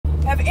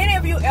Have any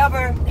of you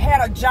ever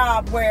had a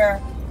job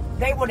where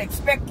they would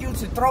expect you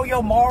to throw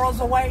your morals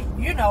away?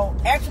 You know,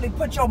 actually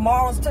put your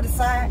morals to the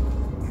side.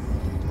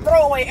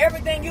 Throw away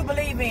everything you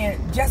believe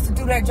in just to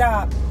do that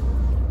job.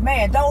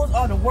 Man, those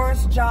are the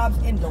worst jobs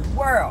in the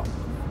world.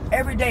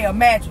 Every day,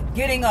 imagine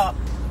getting up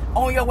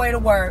on your way to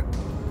work,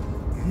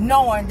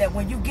 knowing that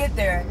when you get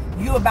there,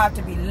 you're about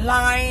to be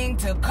lying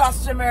to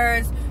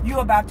customers,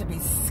 you're about to be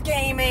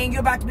scheming,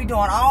 you're about to be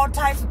doing all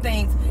types of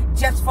things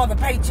just for the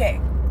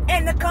paycheck.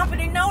 And the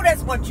company know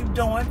that's what you're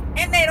doing,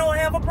 and they don't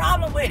have a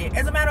problem with it.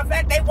 As a matter of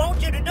fact, they want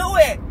you to do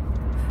it.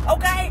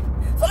 Okay?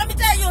 So let me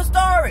tell you a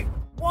story.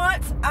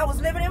 Once, I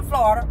was living in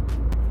Florida,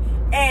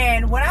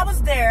 and when I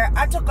was there,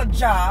 I took a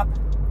job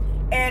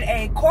at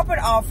a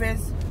corporate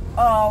office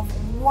of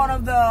one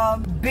of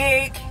the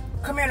big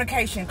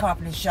communication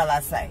companies, shall I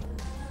say.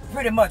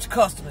 Pretty much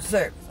customer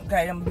service,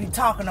 okay? I'm gonna be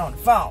talking on the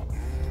phone.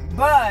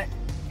 But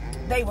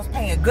they was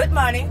paying good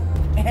money,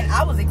 and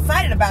I was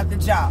excited about the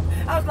job.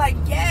 I was like,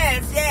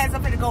 yes,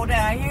 I'm gonna go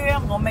down here,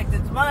 I'm gonna make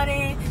this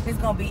money, it's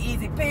gonna be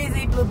easy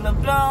peasy, blah, blah,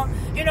 blah.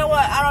 You know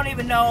what, I don't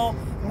even know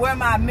where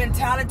my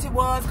mentality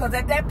was, because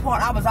at that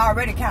point, I was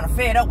already kind of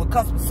fed up with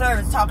customer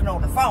service talking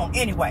on the phone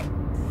anyway.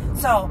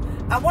 So,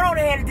 I went on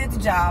ahead and did the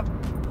job.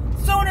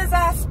 Soon as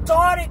I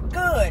started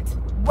good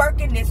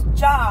working this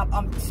job,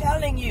 I'm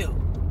telling you,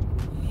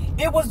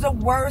 it was the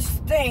worst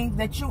thing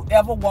that you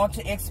ever want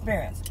to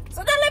experience.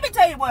 So now let me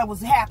tell you what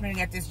was happening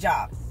at this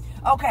job.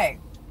 Okay,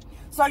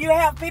 so you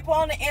have people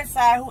on the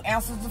inside who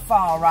answers the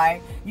phone,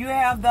 right? You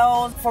have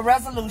those for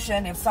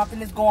resolution if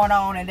something is going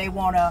on and they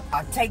want to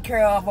take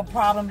care of a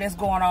problem that's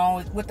going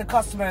on with the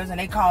customers and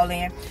they call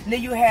in. And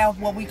then you have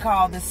what we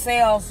call the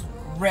sales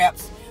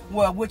reps,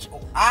 which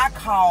I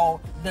call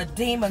the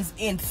demons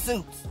in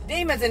suits.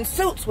 Demons in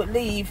suits would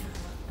leave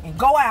and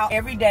go out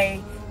every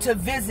day to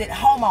visit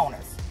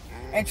homeowners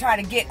and try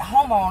to get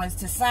homeowners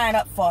to sign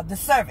up for the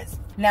service.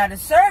 Now, the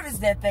service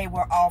that they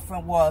were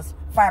offering was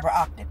fiber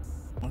optic.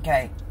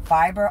 Okay,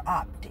 fiber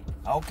optic.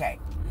 Okay,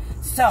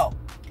 so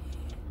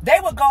they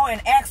would go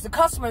and ask the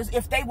customers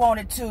if they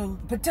wanted to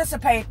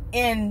participate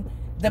in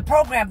the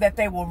program that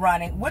they were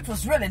running, which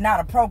was really not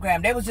a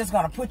program. They was just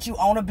going to put you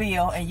on a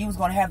bill, and you was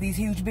going to have these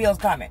huge bills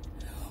coming.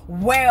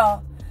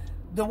 Well,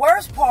 the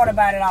worst part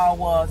about it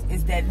all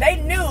is that they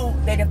knew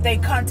that if they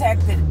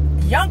contacted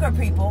younger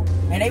people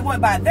and they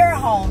went by their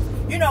homes,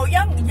 you know,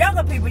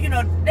 younger people, you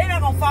know, they're not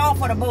going to fall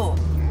for the bull.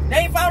 They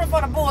ain't falling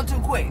for the bull too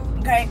quick,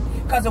 okay?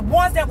 Because the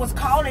ones that was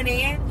calling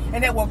in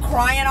and that were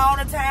crying all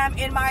the time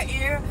in my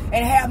ear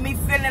and have me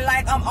feeling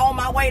like I'm on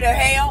my way to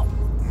hell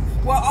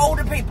were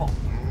older people.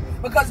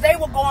 Because they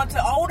were going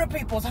to older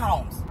people's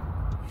homes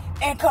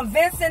and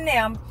convincing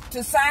them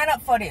to sign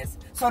up for this.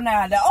 So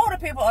now the older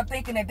people are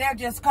thinking that they're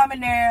just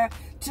coming there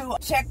to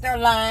check their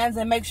lines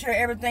and make sure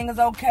everything is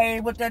okay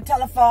with their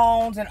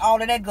telephones and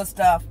all of that good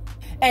stuff.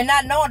 And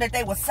not knowing that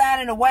they were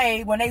signing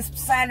away, when they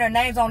signed their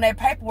names on their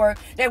paperwork,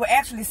 they were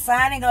actually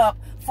signing up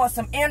for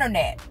some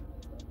internet.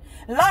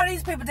 A lot of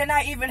these people did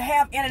not even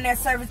have internet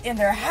service in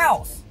their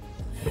house.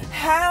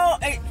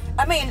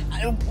 I mean,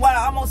 what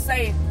I'm going to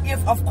say,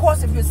 of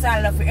course, if you're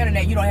signing up for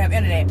internet, you don't have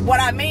internet. What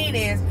I mean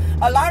is,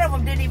 a lot of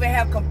them didn't even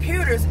have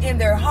computers in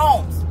their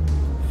homes.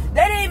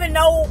 They didn't even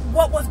know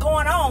what was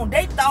going on.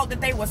 They thought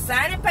that they were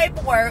signing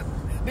paperwork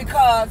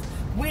because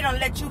we don't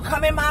let you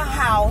come in my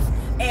house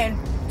and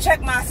check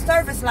my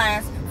service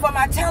lines for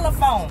my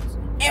telephones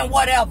and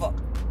whatever.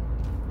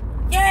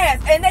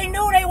 Yes, and they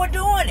knew they were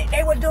doing it.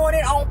 They were doing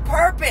it on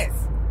purpose.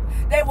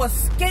 They were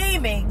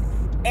scheming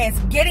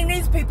and getting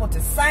these people to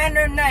sign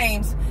their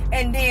names,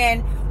 and then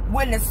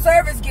when the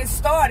service gets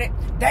started,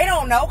 they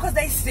don't know because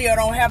they still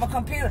don't have a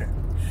computer.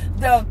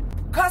 The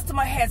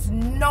customer has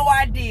no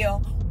idea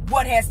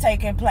what has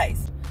taken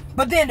place.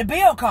 But then the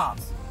bill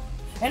comes,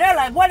 and they're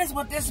like, what is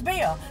with this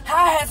bill?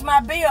 How has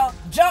my bill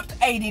jumped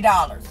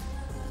 $80?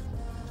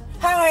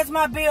 How has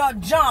my bill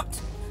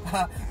jumped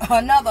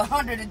another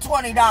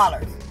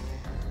 $120?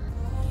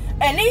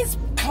 And these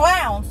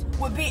clowns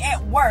would be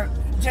at work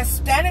just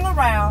standing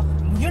around.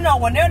 You know,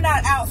 when they're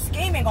not out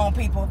scheming on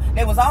people,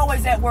 they was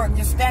always at work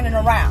just standing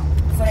around.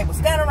 So they would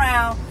stand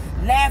around,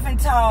 laugh and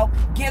talk,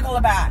 giggle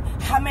about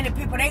how many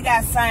people they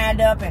got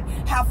signed up and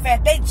how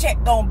fat they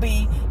check gonna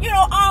be. You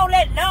know, all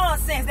that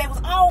nonsense. They was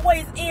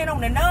always in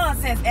on the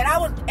nonsense. And I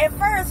was, at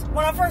first,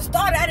 when I first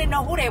started, I didn't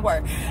know who they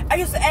were. I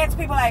used to ask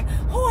people like,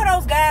 who are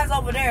those guys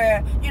over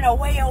there, you know,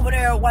 way over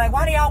there? Like,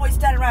 why they always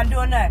standing around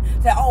doing that?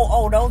 Say,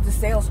 oh, those the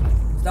salesmen.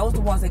 Those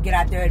the ones that get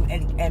out there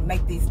and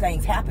make these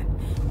things happen.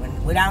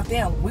 Without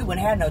them, we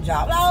wouldn't have no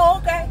job. Oh,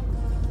 okay.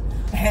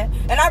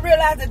 And I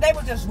realized that they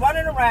were just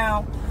running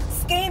around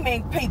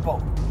scheming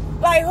people.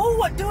 Like, who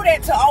would do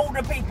that to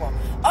older people?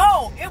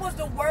 Oh, it was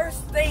the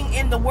worst thing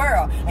in the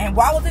world. And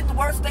why was it the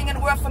worst thing in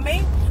the world for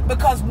me?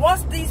 Because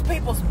once these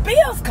people's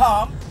bills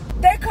come,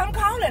 they come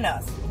calling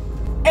us.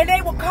 And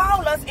they will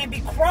call us and be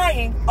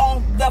crying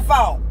on the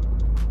phone.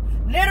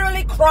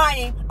 Literally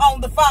crying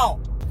on the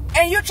phone.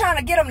 And you're trying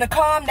to get them to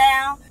calm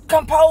down,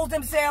 compose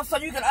themselves so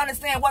you can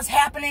understand what's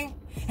happening.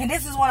 And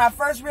this is when I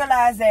first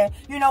realized that,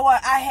 you know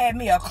what, I had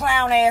me a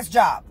clown-ass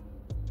job.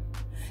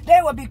 They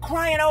would be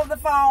crying over the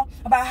phone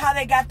about how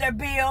they got their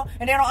bill,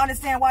 and they don't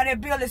understand why their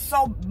bill is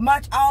so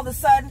much all of a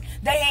sudden.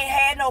 They ain't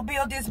had no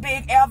bill this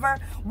big ever.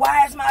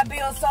 Why is my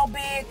bill so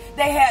big?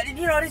 They had,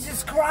 you know, they're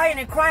just crying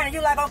and crying. And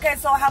you're like, okay,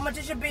 so how much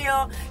is your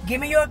bill? Give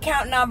me your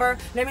account number.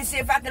 Let me see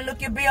if I can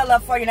look your bill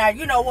up for you. Now,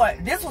 you know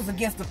what? This was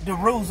against the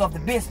rules of the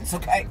business,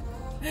 okay?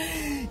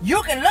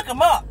 You can look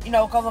them up, you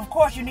know, because of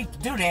course you need to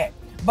do that.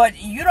 But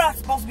you're not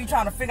supposed to be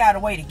trying to figure out a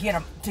way to get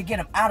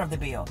them out of the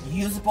bill.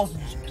 You're supposed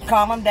to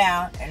calm them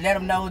down and let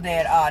them know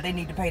that they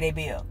need to pay their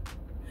bill.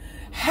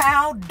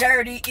 How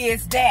dirty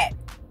is that?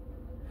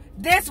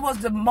 This was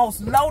the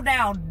most low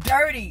down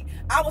dirty.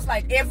 I was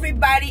like,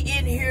 everybody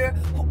in here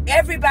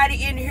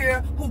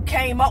who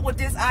came up with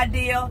this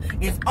idea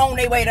is on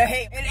their way to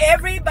hell. And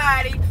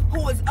everybody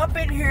who is up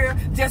in here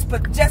just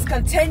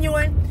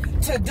continuing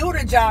to do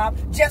the job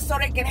just so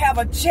they can have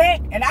a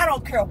check. And I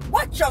don't care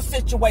what your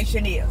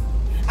situation is.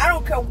 I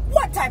don't care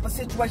what type of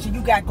situation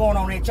you got going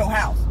on at your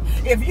house.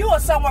 If you are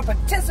someone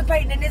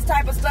participating in this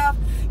type of stuff,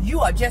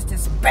 you are just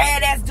as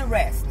bad as the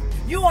rest.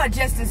 You are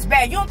just as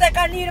bad. You don't think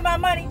I needed my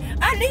money?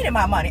 I needed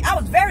my money. I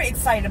was very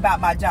excited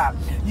about my job.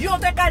 You don't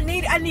think I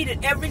needed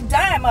every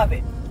dime of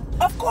it?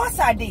 Of course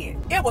I did.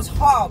 It was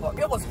horrible.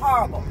 It was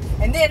horrible.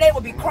 And then they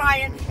would be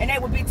crying and they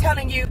would be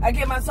telling you, I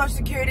get my Social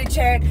Security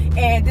check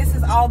and this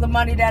is all the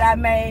money that I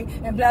made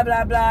and blah,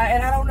 blah, blah.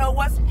 And I don't know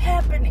what's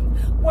happening.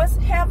 What's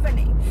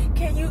happening?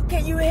 Can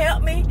you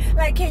help me?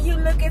 Like, can you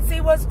look and see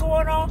what's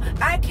going on?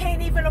 I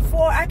can't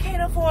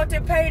afford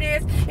to pay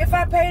this. If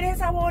I pay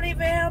this, I won't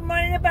even have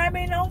money to buy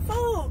me no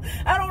food.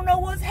 I don't know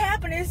what's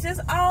happening. It's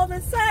just all of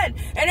a sudden.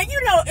 And then,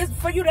 you know, it's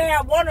for you to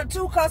have one or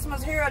two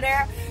customers here or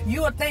there.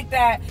 You would think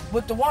that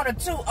with the one or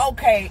two,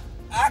 okay,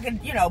 I can,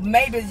 you know,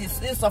 maybe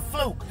it's a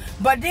fluke.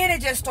 But then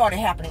it just started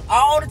happening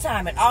all the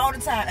time and all the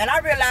time. And I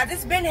realized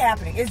it's been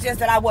happening. It's just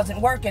that I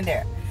wasn't working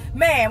there.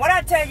 Man, when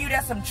I tell you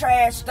that's some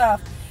trash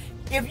stuff,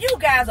 if you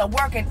guys are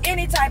working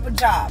any type of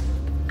job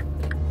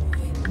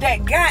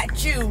that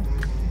got you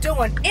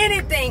doing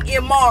anything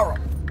immoral,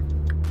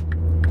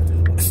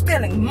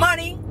 stealing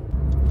money,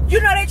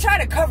 you know, they try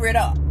to cover it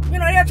up. You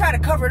know, they'll try to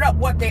cover it up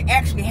what they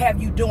actually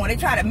have you doing. They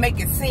try to make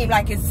it seem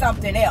like it's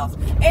something else.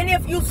 And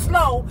if you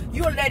slow,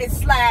 you'll let it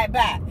slide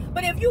by.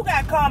 But if you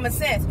got common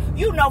sense,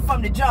 you know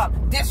from the jump,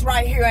 this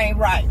right here ain't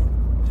right.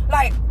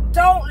 Like,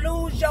 don't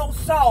lose your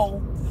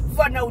soul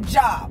for no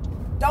job.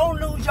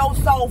 Don't lose your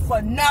soul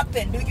for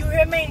nothing. Do you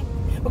hear me?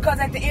 Because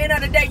at the end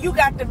of the day, you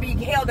got to be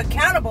held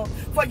accountable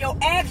for your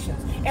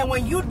actions. And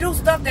when you do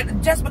stuff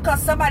that just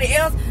because somebody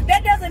else,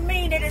 that doesn't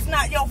mean that it's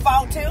not your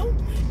fault too.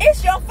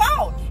 It's your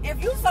fault.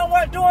 If you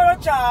somewhere doing a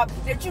job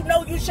that you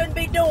know you shouldn't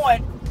be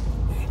doing,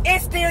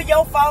 it's still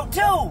your fault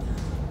too.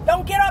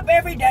 Don't get up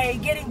every day,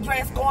 getting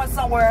dressed, going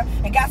somewhere,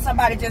 and got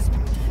somebody just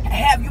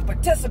have you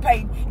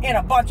participate in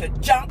a bunch of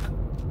junk.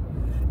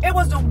 It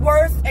was the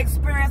worst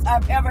experience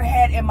I've ever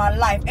had in my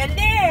life. And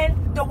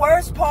then the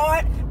worst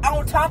part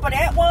on top of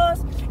that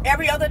was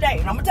every other day.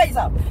 And I'm going to tell you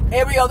something.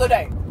 Every other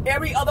day.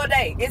 Every other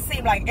day. It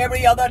seemed like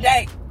every other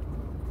day.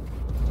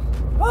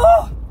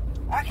 Oh,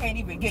 I can't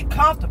even get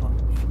comfortable.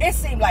 It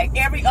seemed like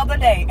every other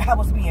day I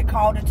was being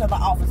called into the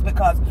office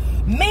because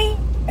me,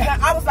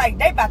 I was like,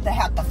 they about to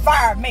have to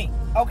fire me.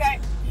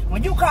 Okay?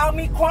 When you call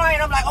me crying,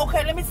 I'm like,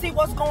 okay, let me see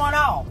what's going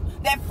on.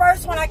 That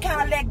first one I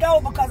kind of let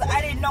go because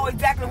I didn't know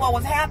exactly what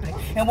was happening.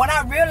 And when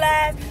I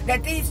realized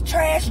that these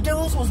trash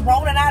dudes was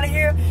rolling out of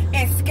here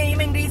and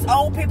scheming these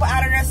old people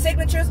out of their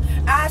signatures,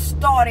 I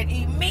started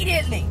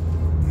immediately.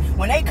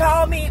 When they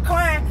called me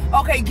crying,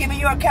 okay, give me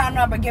your account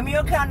number. Give me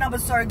your account number,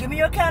 sir. Give me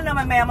your account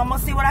number, ma'am. I'm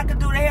going to see what I can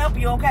do to help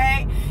you,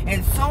 okay?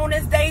 And soon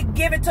as they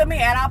give it to me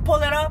and I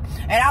pull it up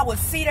and I would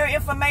see their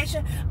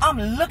information, I'm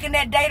looking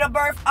at date of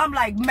birth. I'm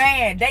like,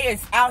 man, they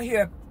is out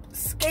here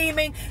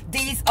scheming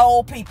these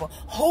old people.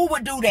 Who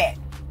would do that?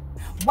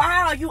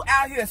 Why are you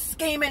out here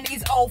scheming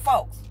these old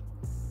folks?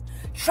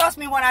 Trust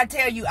me when I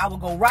tell you, I will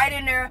go right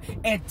in there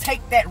and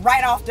take that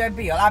right off their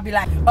bill. I'll be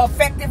like,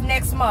 effective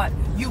next month,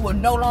 you will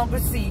no longer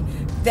see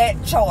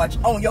that charge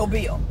on your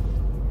bill.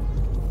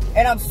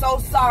 And I'm so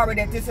sorry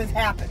that this has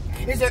happened.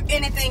 Is there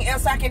anything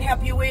else I can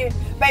help you with?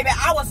 Baby,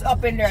 I was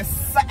up in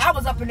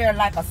there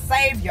like a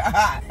savior.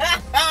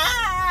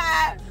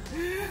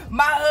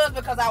 My husband,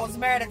 because I was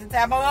married at the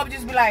time, my husband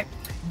just be like,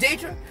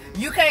 Deidre,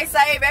 you can't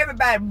save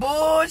everybody.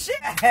 Bullshit.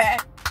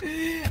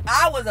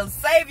 I was a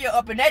savior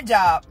up in that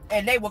job,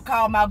 and they would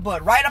call my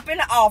butt right up in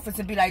the office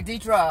and be like,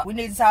 Deidre, we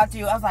need to talk to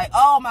you. I was like,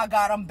 oh my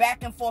God, I'm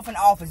back and forth in the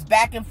office,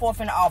 back and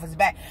forth in the office,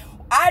 back.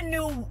 I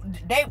knew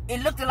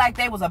it looked like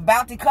they was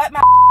about to cut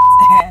my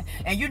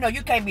and you know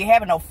you can't be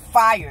having no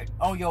fired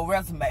on your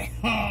resume.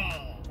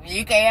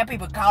 You can't have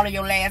people calling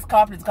your last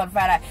company to come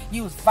find out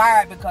you was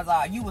fired because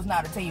you was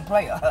not a team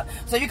player.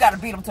 So you got to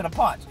beat them to the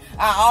punch.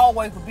 I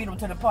always would beat them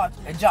to the punch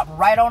and jump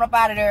right on up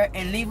out of there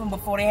and leave them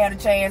before they had a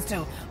chance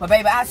to. But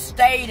baby, I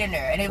stayed in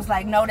there, and it was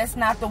like, no, that's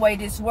not the way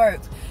this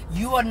works.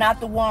 You are not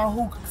the one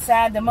who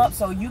signed them up,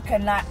 so you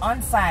cannot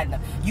unsign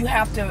them. You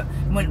have to,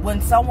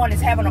 when someone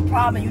is having a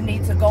problem, you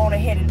need to go on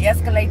ahead and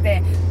escalate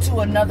that to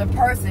another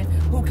person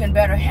who can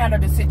better handle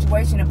the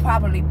situation and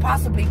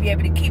possibly be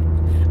able to keep,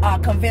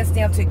 convince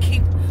them to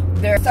keep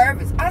their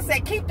service. I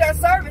said keep their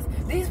service.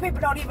 These people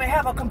don't even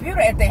have a computer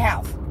at their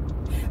house.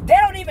 They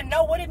don't even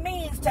know what it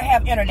means to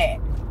have internet.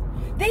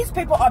 These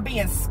people are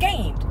being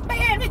schemed. Man,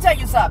 let me tell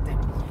you something.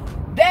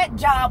 That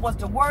job was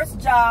the worst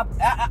job.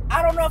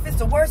 I don't know if it's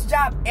the worst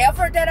job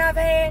ever that I've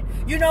had.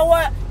 You know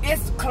what?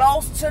 It's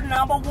close to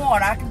number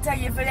one. I can tell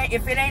you if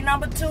it ain't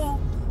number two,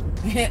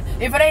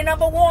 if it ain't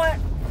number one,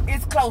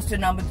 it's close to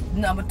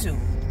number two.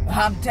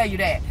 I'm tell you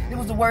that. It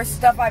was the worst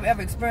stuff I've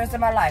ever experienced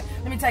in my life.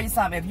 Let me tell you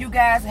something. If you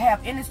guys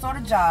have any sort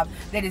of job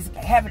that is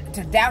having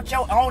to doubt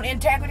your own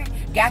integrity,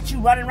 got you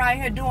running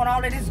around here doing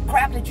all of this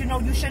crap that you know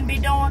you shouldn't be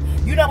doing,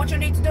 you know what you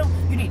need to do?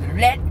 You need to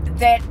let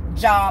that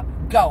job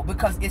go,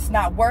 because it's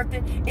not worth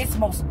it. It's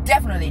most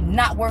definitely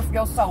not worth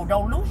your soul.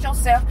 Don't lose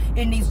yourself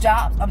in these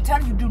jobs. I'm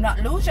telling you, do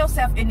not lose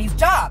yourself in these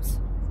jobs.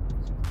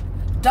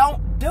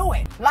 Don't do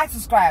it. Like,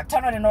 subscribe,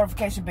 turn on the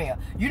notification bell.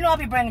 You know I'll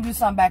be bringing you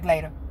something back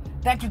later.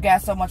 Thank you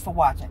guys so much for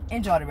watching.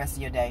 Enjoy the rest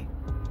of your day.